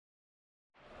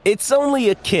It's only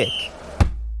a kick,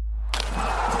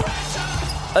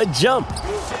 a jump,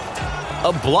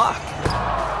 a block.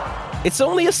 It's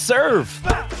only a serve.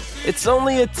 It's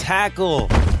only a tackle,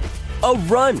 a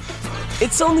run.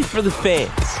 It's only for the fans.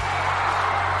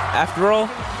 After all,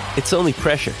 it's only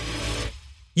pressure.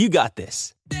 You got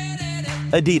this.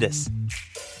 Adidas.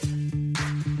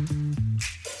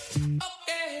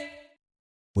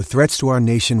 With threats to our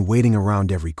nation waiting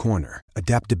around every corner,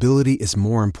 adaptability is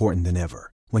more important than ever.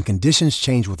 When conditions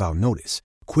change without notice,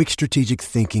 quick strategic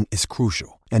thinking is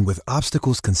crucial. And with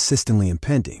obstacles consistently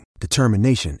impending,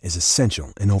 determination is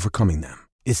essential in overcoming them.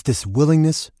 It's this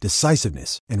willingness,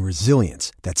 decisiveness, and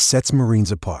resilience that sets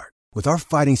Marines apart. With our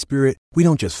fighting spirit, we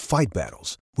don't just fight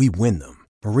battles, we win them.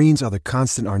 Marines are the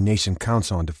constant our nation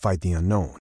counts on to fight the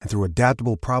unknown. And through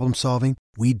adaptable problem solving,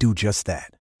 we do just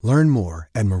that. Learn more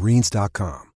at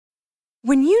marines.com.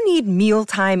 When you need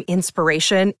mealtime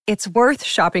inspiration, it's worth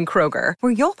shopping Kroger,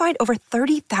 where you'll find over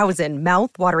 30,000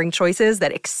 mouth-watering choices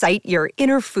that excite your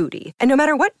inner foodie. And no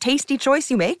matter what tasty choice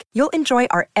you make, you'll enjoy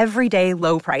our everyday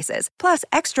low prices, plus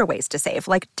extra ways to save,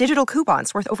 like digital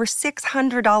coupons worth over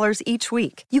 $600 each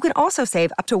week. You can also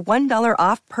save up to $1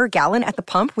 off per gallon at the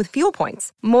pump with fuel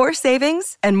points. More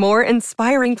savings and more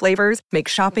inspiring flavors make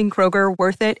shopping Kroger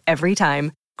worth it every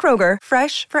time. Kroger,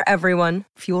 fresh for everyone.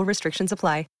 Fuel restrictions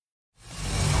apply.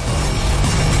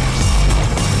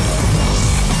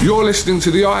 You're listening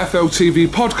to the IFL TV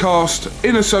podcast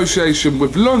in association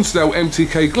with Lonsdale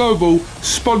MTK Global,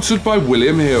 sponsored by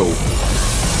William Hill.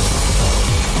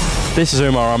 This is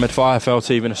Umar Ahmed for IFL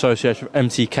TV in association with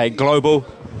MTK Global,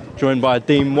 joined by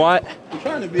Dean Whyte. I'm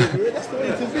trying to be here, that's the way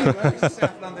to be, man. It's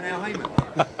South London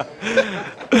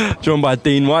Al-Hayman. Joined by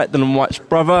Dean Whyte, Dylan Whyte's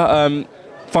brother.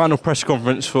 Final press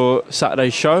conference for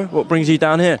Saturday's show. What brings you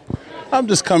down here? I'm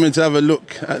just coming to have a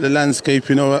look at the landscape,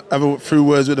 you know, have a few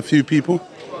words with a few people.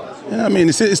 You know what I mean?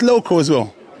 It's local as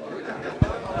well.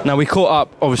 Now, we caught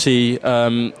up, obviously,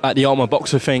 at the Ultima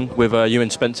Boxer thing with you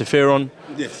and Spencer Fearon.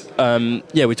 Yes.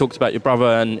 We talked about your brother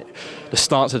and the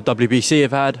stance that the WBC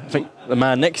have had. I think the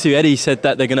man next to you, Eddie, said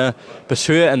that they're going to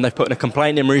pursue it and they've put in a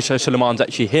complaint in. Mauricio Suleiman's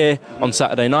actually here on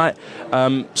Saturday night.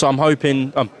 So I'm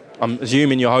hoping... I'm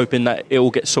assuming you're hoping that it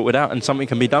all gets sorted out and something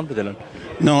can be done for Dylan.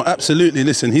 No, absolutely.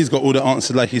 Listen, he's got all the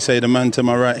answers, like you say, the man to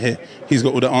my right here. He's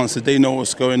got all the answers. They know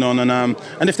what's going on.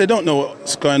 And if they don't know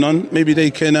what's going on, maybe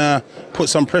they can put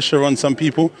some pressure on some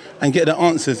people and get the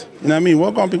answers. You know what I mean?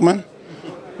 Well, go on, big man.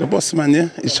 The boss man, yeah?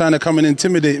 He's trying to come and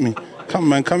intimidate me. Come,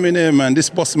 man, come in here, man. This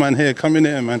boss man here, come in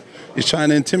here, man. He's trying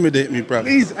to intimidate me, brother.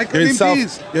 Please,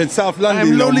 you're in South London.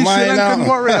 I'm lowly Sri Lankan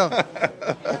warrior.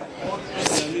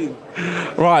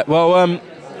 Right, well,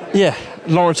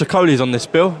 Lawrence Okolie's on this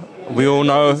bill. We all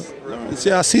know. Lawrence,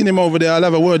 yeah, I've seen him over there. I'll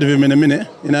have a word with him in a minute.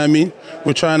 You know what I mean?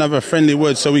 We'll try and have a friendly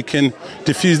word so we can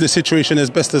diffuse the situation as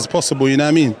best as possible. You know what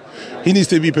I mean? He needs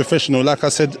to be professional. Like I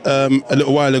said a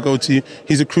little while ago to you,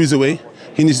 he's a cruiserweight.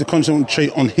 He needs to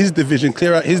concentrate on his division,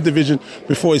 clear out his division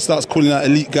before he starts calling out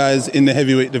elite guys in the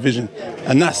heavyweight division.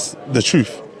 And that's the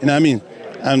truth. You know what I mean?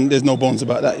 And there's no bones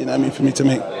about that, you know what I mean, for me to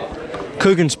make.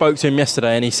 Coogan spoke to him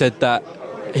yesterday and he said that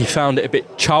he found it a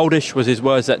bit childish, was his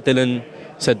words, that Dylan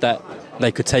said that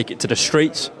they could take it to the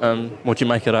streets. What do you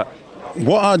make of that?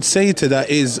 What I'd say to that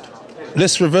is,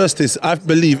 let's reverse this. I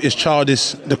believe it's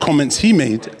childish, the comments he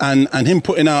made, and him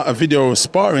putting out a video of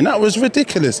sparring. That was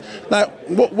ridiculous. Like,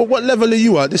 what level are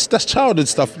you at? That's childhood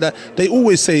stuff. That they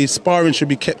always say sparring should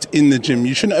be kept in the gym.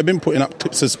 You shouldn't have been putting up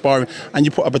clips of sparring, and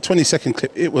you put up a 20-second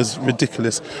clip. It was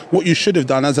ridiculous. What you should have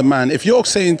done as a man, if you're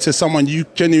saying to someone you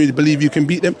genuinely believe you can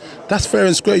beat them, that's fair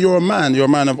and square. You're a man. You're a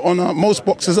man of honour. Most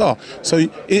boxers are. So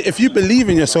if you believe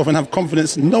in yourself and have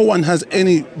confidence, no one has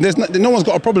any. No one's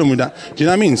got a problem with that. Do you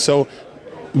know what I mean? So.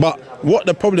 But what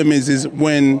the problem is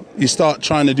when you start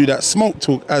trying to do that smoke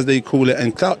talk, as they call it,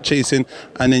 and clout chasing,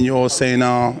 and then you're saying,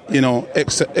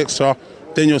 extra,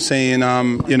 then you're saying,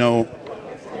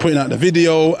 putting out the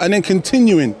video, and then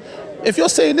continuing. If you're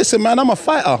saying, listen, man, I'm a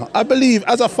fighter. I believe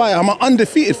as a fighter, I'm an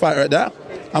undefeated fighter at that.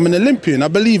 I'm an Olympian. I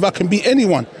believe I can beat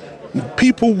anyone.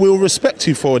 People will respect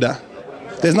you for that.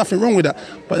 There's nothing wrong with that.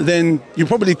 But then you're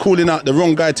probably calling out the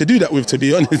wrong guy to do that with, to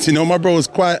be honest. You know, my bro is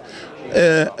quite...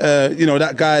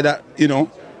 that guy that,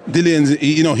 Dillian's,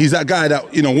 he's that guy that,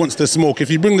 wants the smoke. If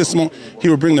you bring the smoke, he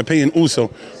will bring the pain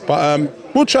also. But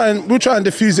we'll try and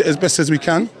diffuse it as best as we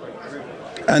can.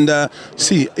 And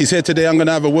see, he's here today. I'm going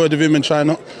to have a word with him and try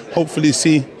and hopefully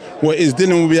see what it is.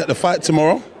 Dylan will be at the fight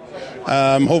tomorrow.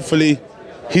 Hopefully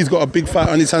he's got a big fight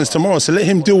on his hands tomorrow. So let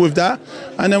him deal with that.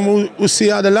 And then we'll see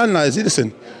how the land lies.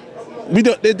 Listen, we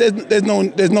don't.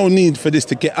 There's no need for this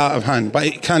to get out of hand, but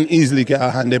it can easily get out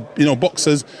of hand. They're,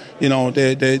 boxers.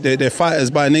 They're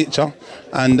fighters by nature,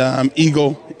 and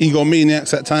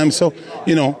egomaniacs at times. So,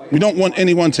 we don't want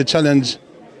anyone to challenge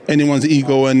anyone's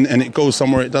ego and it goes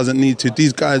somewhere it doesn't need to.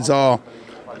 These guys are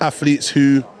athletes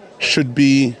who should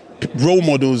be role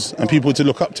models and people to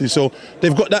look up to. So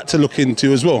they've got that to look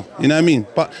into as well. You know what I mean?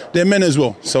 But they're men as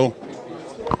well. So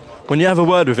when you have a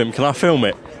word with him, can I film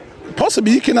it?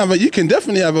 Possibly, you can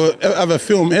definitely have a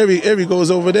film. Here he goes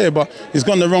over there, but he's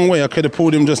gone the wrong way. I could have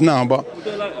pulled him just now, but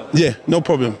yeah, no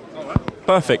problem.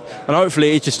 Perfect. And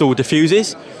hopefully it just all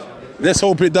diffuses. Let's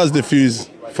hope it does diffuse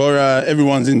for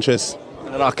everyone's interest.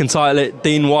 And I can title it,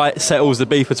 Dean Whyte settles the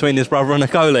beef between his brother and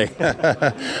Okolie.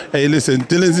 Hey, listen,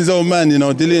 Dylan's his own man,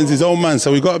 Dylan's his own man,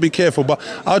 so we've got to be careful. But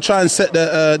I'll try and set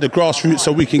the grassroots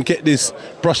so we can get this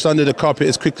brushed under the carpet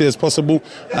as quickly as possible,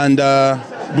 and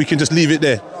we can just leave it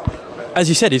there. As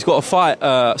you said, he's got a fight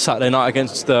Saturday night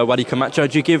against Whyte Camacho.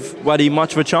 Do you give Whyte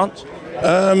much of a chance?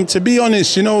 To be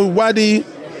honest,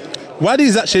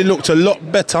 Whyte's actually looked a lot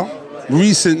better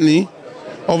recently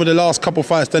over the last couple of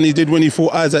fights than he did when he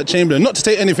fought Isaac Chamberlain. Not to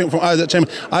take anything from Isaac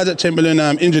Chamberlain. Isaac Chamberlain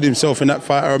injured himself in that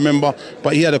fight, I remember,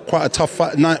 but he had quite a tough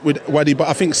fight night with Whyte. But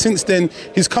I think since then,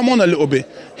 he's come on a little bit.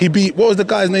 He beat, what was the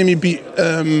guy's name he beat?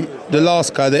 The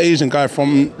last guy, the Asian guy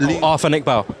from... Arthur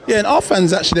Nickbao. Yeah, and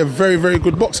Arfan's actually a very, very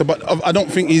good boxer, but I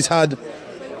don't think he's had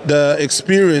the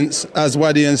experience as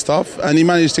Whyte and stuff, and he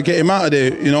managed to get him out of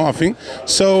there, I think.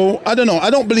 So, I don't know.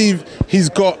 I don't believe he's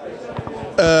got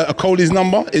Okolie's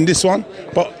number in this one,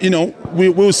 but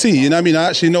we'll see. I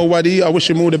actually know Whyte. I wish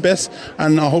him all the best,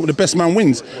 and I hope the best man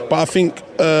wins. But I think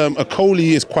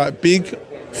Okolie is quite big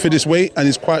for this weight, and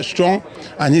he's quite strong,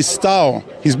 and his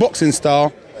boxing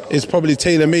style is probably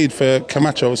tailor-made for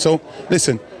Camacho. So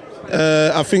listen,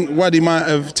 I think Whyte might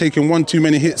have taken one too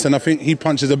many hits, and I think he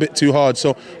punches a bit too hard.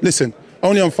 So listen,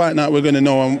 only on fight night we're going to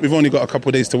know, and we've only got a couple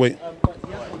of days to wait.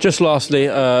 Just lastly,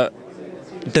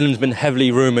 Dylan's been heavily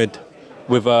rumoured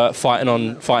with fighting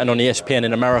on ESPN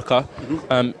in America.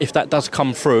 Mm-hmm. If that does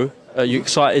come through, are you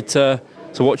excited to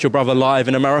watch your brother live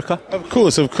in America? Of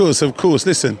course.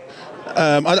 Listen,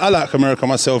 I like America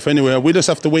myself anyway. We just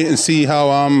have to wait and see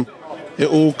how it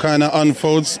all kind of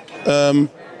unfolds.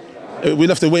 We'll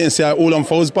have to wait and see how it all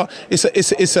unfolds. But it's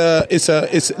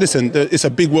a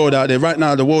big world out there right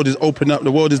now. The world is opening up.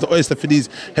 The world is the oyster for these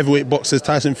heavyweight boxers.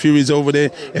 Tyson Fury's over there.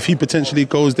 If he potentially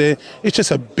goes there, it's just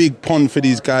a big pond for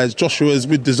these guys. Joshua's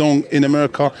with the zone in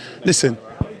America. Listen,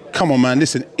 come on, man.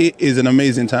 Listen, it is an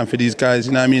amazing time for these guys.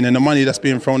 You know what I mean? And the money that's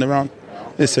being thrown around.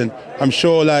 Listen, I'm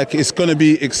sure it's going to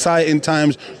be exciting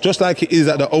times, just like it is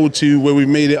at the O2 where we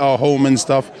made it our home and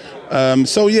stuff.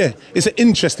 So yeah, it's an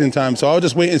interesting time. So I'll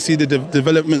just wait and see the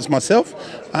developments myself,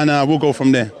 and we'll go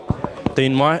from there.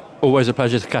 Dean Whyte, always a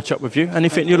pleasure to catch up with you.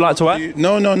 Anything you'd like to add?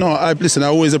 No. Listen, I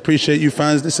always appreciate you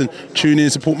fans. Listen, tune in,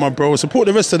 support my bro, support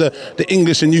the rest of the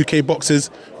English and UK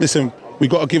boxers. Listen, we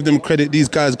got to give them credit. These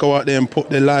guys go out there and put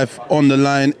their life on the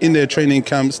line in their training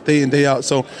camps day in, day out.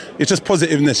 So it's just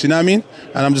positiveness, you know what I mean?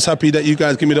 And I'm just happy that you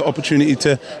guys give me the opportunity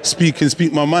to speak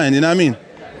my mind, you know what I mean?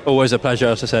 Always a pleasure,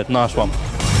 as I said. Nice one.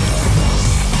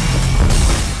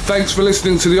 Thanks for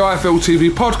listening to the IFL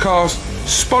TV podcast,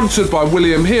 sponsored by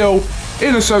William Hill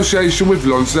in association with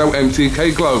Lonsdale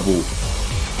MTK Global.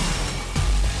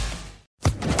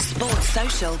 Sports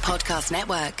Social Podcast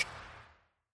Network.